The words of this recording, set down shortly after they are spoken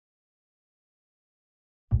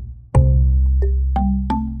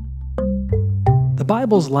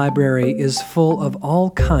Bible's library is full of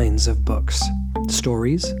all kinds of books.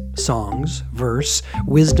 Stories, songs, verse,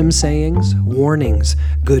 wisdom sayings, warnings,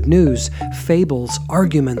 good news, fables,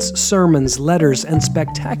 arguments, sermons, letters, and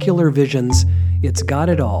spectacular visions. It's got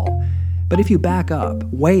it all. But if you back up,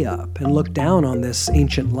 way up, and look down on this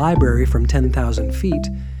ancient library from 10,000 feet,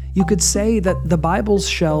 you could say that the Bible's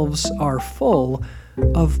shelves are full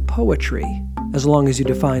of poetry, as long as you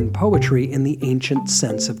define poetry in the ancient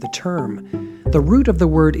sense of the term. The root of the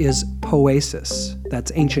word is poesis. That's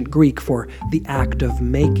ancient Greek for the act of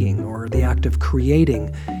making or the act of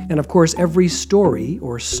creating. And of course, every story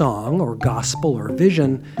or song or gospel or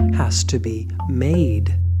vision has to be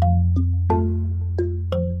made.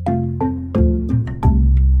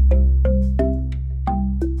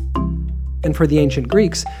 And for the ancient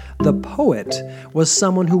Greeks, the poet was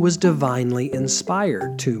someone who was divinely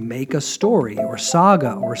inspired to make a story or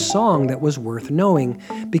saga or song that was worth knowing,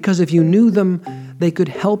 because if you knew them, they could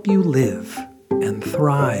help you live and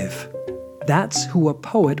thrive. That's who a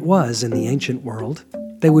poet was in the ancient world.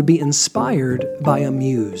 They would be inspired by a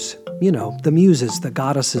muse. You know, the muses, the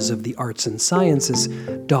goddesses of the arts and sciences,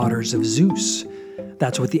 daughters of Zeus.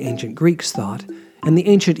 That's what the ancient Greeks thought. And the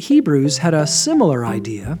ancient Hebrews had a similar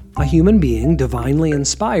idea, a human being divinely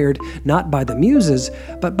inspired not by the muses,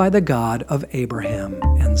 but by the God of Abraham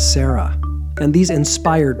and Sarah. And these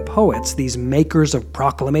inspired poets, these makers of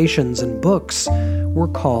proclamations and books, were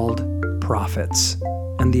called prophets.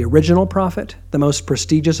 And the original prophet, the most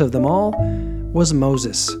prestigious of them all, was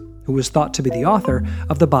Moses, who was thought to be the author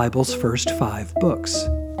of the Bible's first 5 books: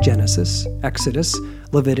 Genesis, Exodus,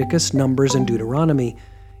 Leviticus, Numbers, and Deuteronomy.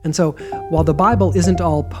 And so, while the Bible isn't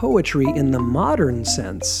all poetry in the modern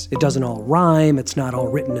sense, it doesn't all rhyme, it's not all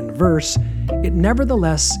written in verse, it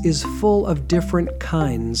nevertheless is full of different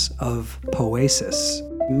kinds of poesis,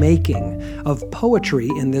 making, of poetry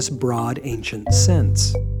in this broad ancient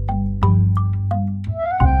sense.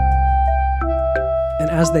 And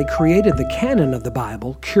as they created the canon of the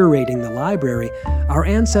Bible, curating the library, our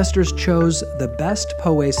ancestors chose the best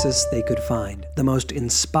poesis they could find, the most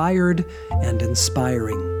inspired and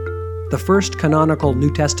inspiring. The first canonical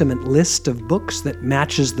New Testament list of books that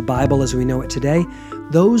matches the Bible as we know it today,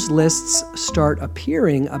 those lists start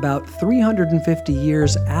appearing about 350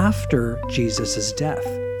 years after Jesus' death.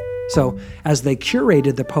 So, as they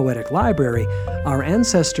curated the poetic library, our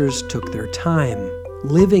ancestors took their time,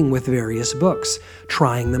 living with various books,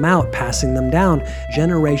 trying them out, passing them down,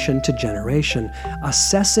 generation to generation,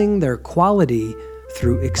 assessing their quality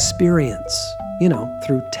through experience,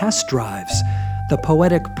 through test drives. The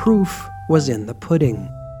poetic proof was in the pudding.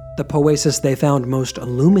 The poesis they found most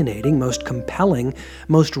illuminating, most compelling,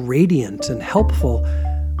 most radiant and helpful,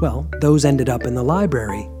 well, those ended up in the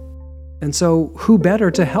library. And so, who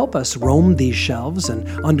better to help us roam these shelves and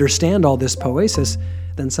understand all this poesis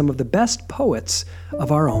than some of the best poets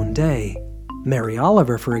of our own day? Mary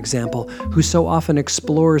Oliver, for example, who so often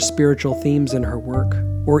explores spiritual themes in her work,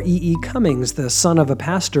 or E.E. Cummings, the son of a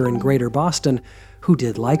pastor in Greater Boston, who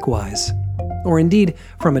did likewise. Or indeed,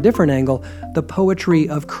 from a different angle, the poetry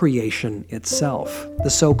of creation itself, the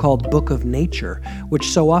so-called Book of Nature,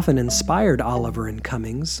 which so often inspired Oliver and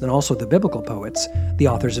Cummings, and also the biblical poets, the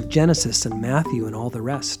authors of Genesis and Matthew and all the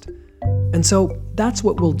rest. And so that's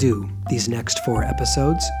what we'll do these next 4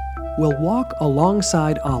 episodes. We'll walk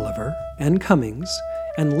alongside Oliver and Cummings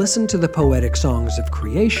and listen to the poetic songs of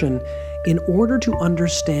creation in order to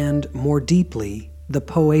understand more deeply the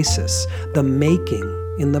poesis, the making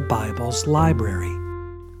in the Bible's library.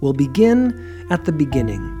 We'll begin at the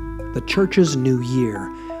beginning, the church's new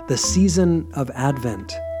year, the season of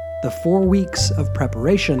Advent, the 4 weeks of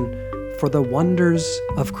preparation for the wonders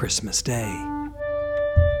of Christmas Day.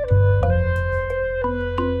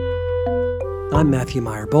 I'm Matthew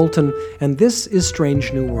Meyer Bolton, and this is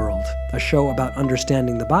Strange New World, a show about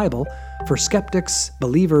understanding the Bible for skeptics,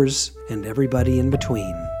 believers, and everybody in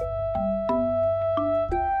between.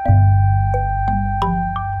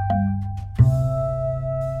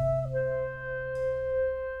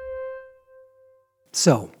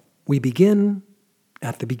 So, we begin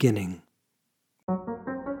at the beginning.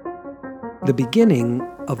 The beginning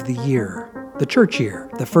of the year. The church year,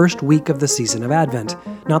 the first week of the season of Advent,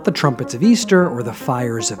 not the trumpets of Easter or the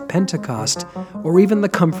fires of Pentecost, or even the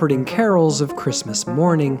comforting carols of Christmas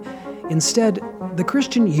morning. Instead, the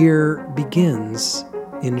Christian year begins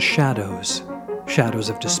in shadows. Shadows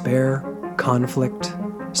of despair, conflict,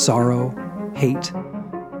 sorrow, hate,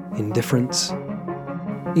 indifference.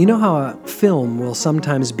 You know how a film will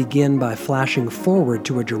sometimes begin by flashing forward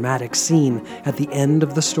to a dramatic scene at the end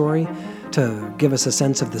of the story to give us a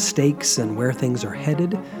sense of the stakes and where things are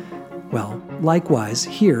headed? Well, likewise,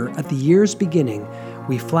 here at the year's beginning,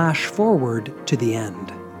 we flash forward to the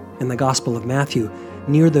end. In the Gospel of Matthew,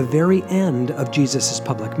 near the very end of Jesus'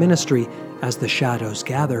 public ministry, as the shadows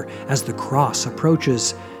gather, as the cross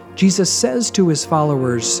approaches, Jesus says to his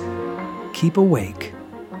followers, "Keep awake,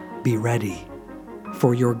 be ready,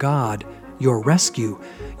 for your God, your rescue,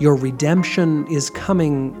 your redemption is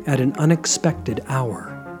coming at an unexpected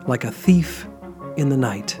hour, like a thief in the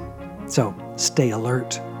night. So stay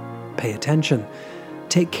alert, pay attention,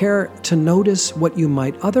 take care to notice what you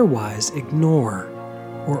might otherwise ignore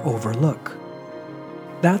or overlook."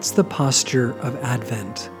 That's the posture of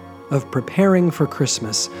Advent, of preparing for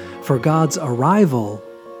Christmas, for God's arrival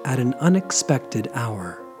at an unexpected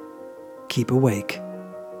hour. Keep awake,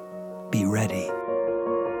 be ready.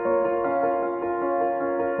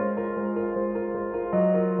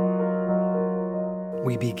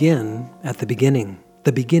 We begin at the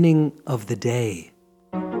beginning of the day.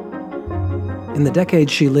 In the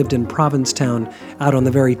decades she lived in Provincetown, out on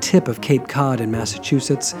the very tip of Cape Cod in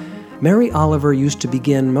Massachusetts, Mary Oliver used to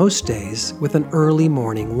begin most days with an early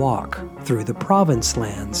morning walk through the Province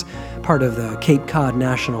Lands, part of the Cape Cod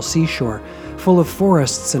National Seashore, full of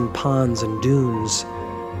forests and ponds and dunes.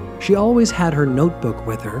 She always had her notebook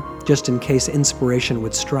with her, just in case inspiration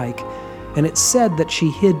would strike, and it's said that she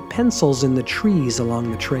hid pencils in the trees along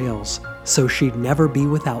the trails, so she'd never be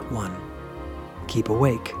without one. Keep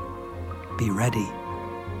awake, be ready.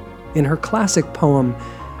 In her classic poem,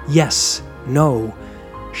 Yes, No,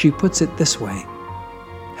 she puts it this way: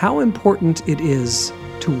 how important it is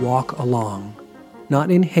to walk along, not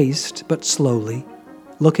in haste but slowly,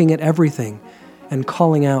 looking at everything and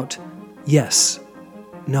calling out, yes,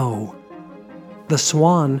 no. The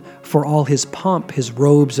swan, for all his pomp, his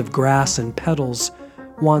robes of grass and petals,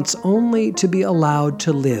 wants only to be allowed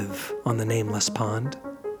to live on the nameless pond.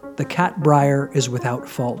 The catbrier is without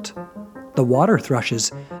fault. The water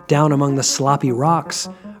thrushes, down among the sloppy rocks,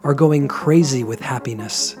 are going crazy with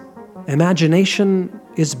happiness. Imagination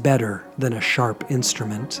is better than a sharp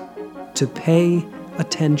instrument. To pay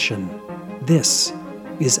attention, this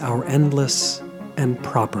is our endless and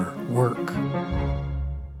proper work.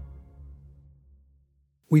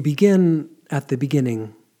 We begin at the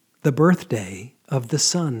beginning, the birthday of the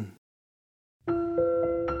sun.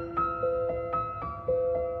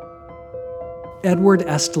 Edward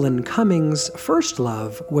Estlin Cummings' first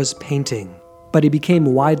love was painting, but he became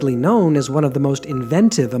widely known as one of the most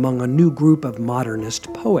inventive among a new group of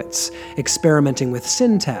modernist poets, experimenting with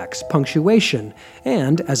syntax, punctuation,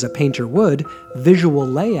 and, as a painter would, visual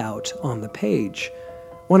layout on the page.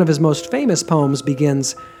 One of his most famous poems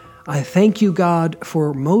begins, "I thank you, God,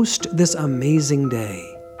 for most this amazing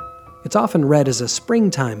day." It's often read as a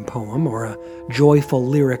springtime poem or a joyful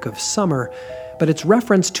lyric of summer, but its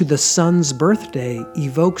reference to the sun's birthday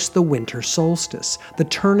evokes the winter solstice, the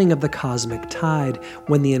turning of the cosmic tide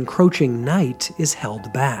when the encroaching night is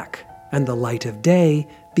held back and the light of day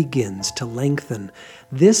begins to lengthen.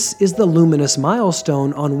 This is the luminous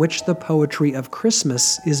milestone on which the poetry of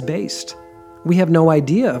Christmas is based. We have no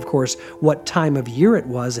idea, of course, what time of year it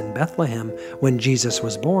was in Bethlehem when Jesus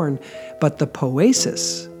was born, but the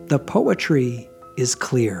poesis, the poetry, is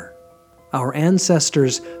clear. Our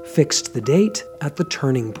ancestors fixed the date at the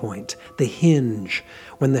turning point, the hinge,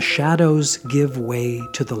 when the shadows give way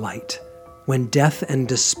to the light, when death and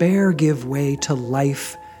despair give way to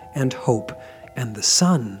life and hope, and the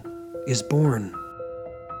sun is born.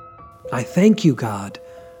 I thank you, God,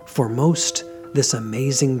 for most this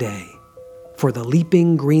amazing day, for the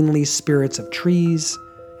leaping greenly spirits of trees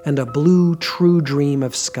and a blue true dream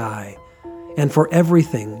of sky, and for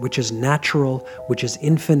everything which is natural, which is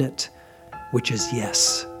infinite, which is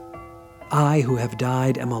yes. I who have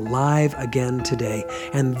died am alive again today,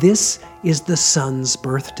 and this is the sun's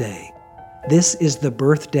birthday. This is the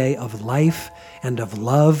birthday of life and of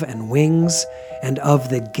love and wings, and of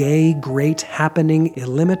the gay, great happening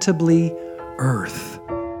illimitably earth.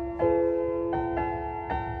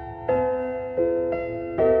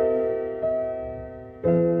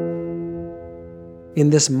 In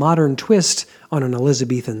this modern twist on an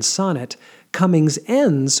Elizabethan sonnet, Cummings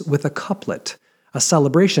ends with a couplet, a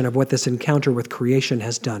celebration of what this encounter with creation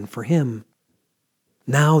has done for him.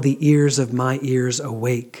 Now the ears of my ears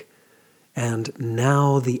awake, and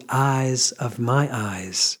now the eyes of my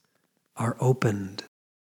eyes are opened.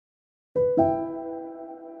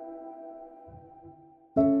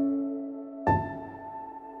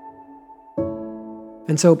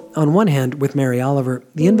 And so, on one hand, with Mary Oliver,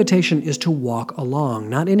 the invitation is to walk along,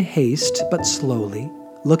 not in haste, but slowly,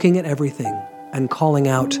 looking at everything and calling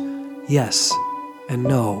out yes and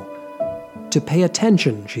no. To pay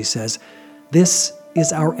attention, she says, this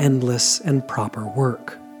is our endless and proper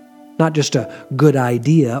work. Not just a good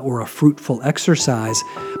idea or a fruitful exercise,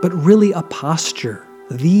 but really a posture,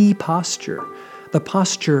 the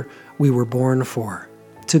posture we were born for,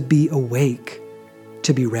 to be awake,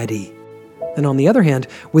 to be ready. And on the other hand,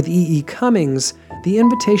 with E.E. Cummings, the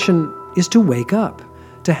invitation is to wake up,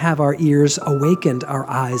 to have our ears awakened, our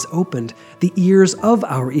eyes opened, the ears of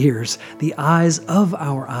our ears, the eyes of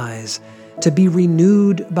our eyes, to be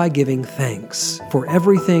renewed by giving thanks for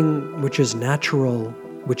everything which is natural,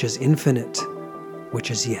 which is infinite,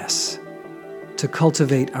 which is yes. To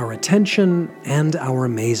cultivate our attention and our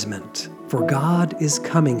amazement. For God is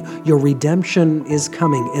coming. Your redemption is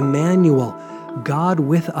coming. Emmanuel, God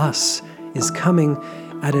with us, is coming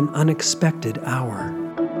at an unexpected hour.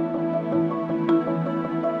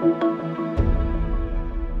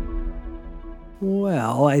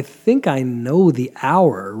 Well, I think I know the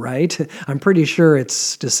hour, right? I'm pretty sure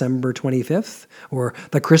it's December 25th, or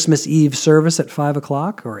the Christmas Eve service at 5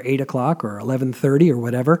 o'clock, or 8 o'clock, or 11:30, or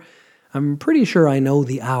whatever. I'm pretty sure I know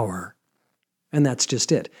the hour. And that's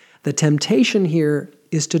just it. The temptation here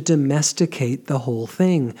is to domesticate the whole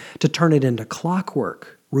thing, to turn it into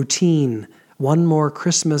clockwork, routine, one more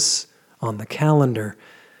Christmas on the calendar.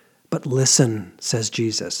 But listen, says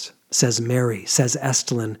Jesus, says Mary, says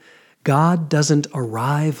Estlin, God doesn't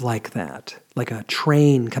arrive like that, like a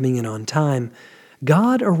train coming in on time.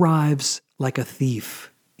 God arrives like a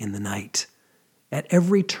thief in the night. At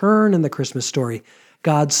every turn in the Christmas story,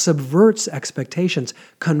 God subverts expectations,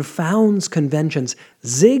 confounds conventions,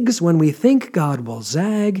 zigs when we think God will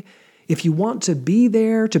zag. If you want to be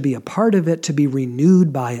there, to be a part of it, to be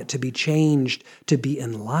renewed by it, to be changed, to be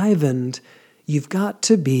enlivened, you've got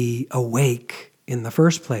to be awake in the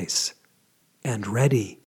first place and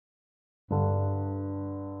ready.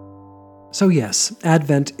 So yes,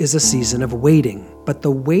 Advent is a season of waiting, but the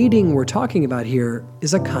waiting we're talking about here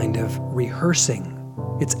is a kind of rehearsing.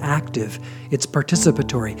 It's active, it's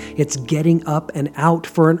participatory, it's getting up and out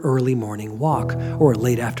for an early morning walk, or a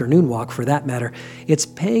late afternoon walk for that matter. It's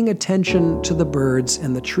paying attention to the birds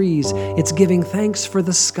and the trees. It's giving thanks for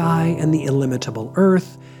the sky and the illimitable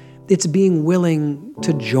earth. It's being willing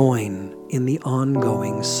to join in the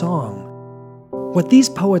ongoing song. What these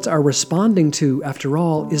poets are responding to, after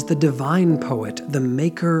all, is the divine poet, the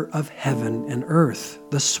maker of heaven and earth,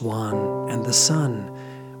 the swan and the sun.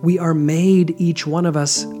 We are made, each one of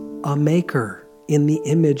us, a maker in the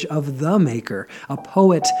image of the maker, a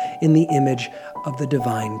poet in the image of the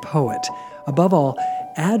divine poet. Above all,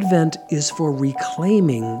 Advent is for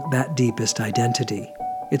reclaiming that deepest identity.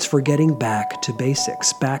 It's for getting back to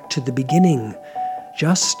basics, back to the beginning,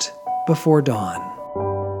 just before dawn.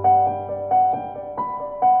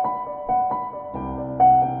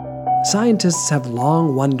 Scientists have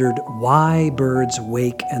long wondered why birds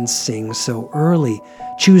wake and sing so early,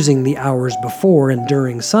 choosing the hours before and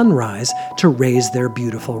during sunrise to raise their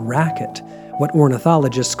beautiful racket, what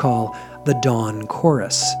ornithologists call the dawn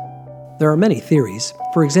chorus. There are many theories.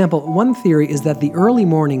 For example, one theory is that the early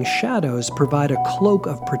morning shadows provide a cloak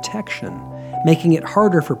of protection, making it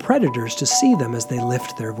harder for predators to see them as they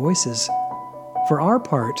lift their voices. For our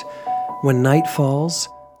part, when night falls,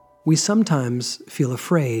 we sometimes feel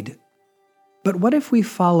afraid. But what if we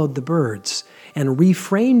followed the birds and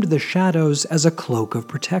reframed the shadows as a cloak of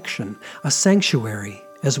protection, a sanctuary,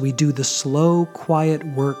 as we do the slow, quiet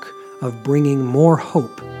work of bringing more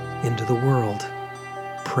hope into the world?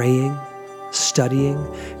 Praying, studying,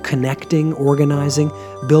 connecting, organizing,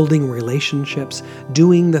 building relationships,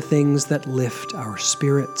 doing the things that lift our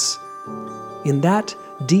spirits. In that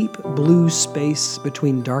deep blue space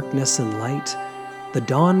between darkness and light, the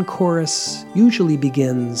dawn chorus usually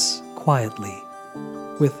begins quietly,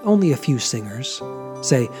 with only a few singers,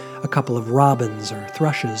 say a couple of robins or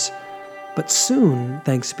thrushes. But soon,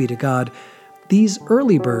 thanks be to God, these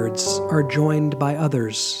early birds are joined by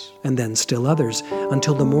others, and then still others,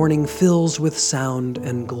 until the morning fills with sound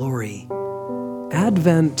and glory.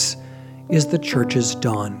 Advent is the church's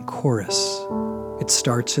dawn chorus. It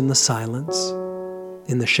starts in the silence,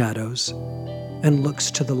 in the shadows, and looks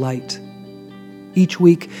to the light. Each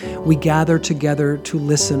week, we gather together to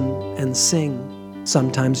listen and sing,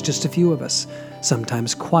 sometimes just a few of us,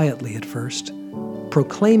 sometimes quietly at first,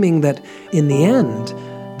 proclaiming that in the end,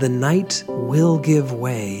 the night will give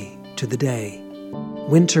way to the day.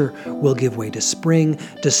 Winter will give way to spring,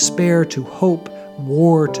 despair to hope,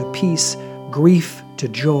 war to peace, grief to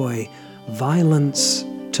joy, violence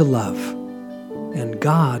to love. And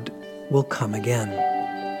God will come again.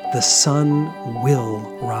 The sun will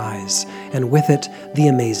rise, and with it, the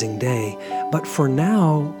amazing day. But for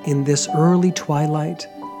now, in this early twilight,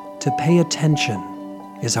 to pay attention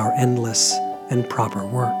is our endless and proper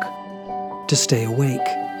work, to stay awake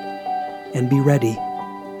and be ready,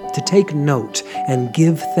 to take note and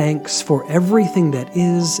give thanks for everything that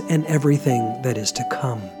is and everything that is to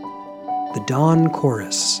come. The dawn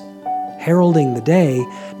chorus, heralding the day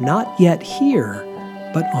not yet here,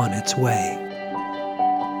 but on its way.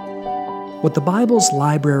 What the Bible's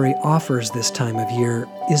library offers this time of year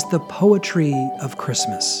is the poetry of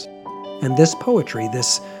Christmas. And this poetry,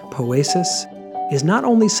 this poesis, is not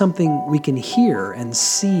only something we can hear and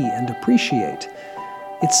see and appreciate,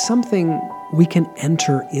 it's something we can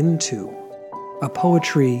enter into, a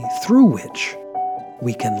poetry through which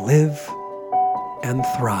we can live and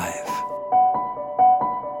thrive.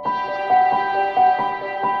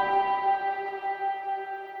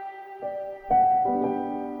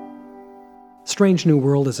 Strange New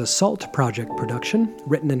World is a SALT Project production,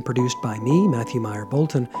 written and produced by me, Matthew Meyer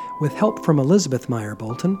Bolton, with help from Elizabeth Meyer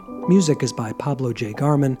Bolton. Music is by Pablo J.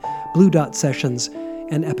 Garman, Blue Dot Sessions,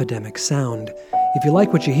 and Epidemic Sound. If you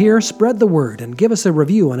like what you hear, spread the word and give us a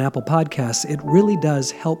review on Apple Podcasts. It really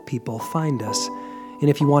does help people find us. And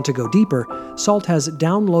if you want to go deeper, SALT has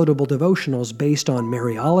downloadable devotionals based on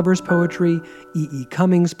Mary Oliver's poetry, E.E.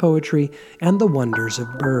 Cummings' poetry, and the wonders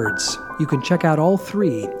of birds. You can check out all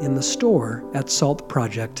three in the store at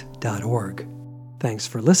saltproject.org. Thanks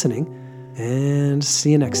for listening, and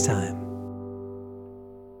see you next time.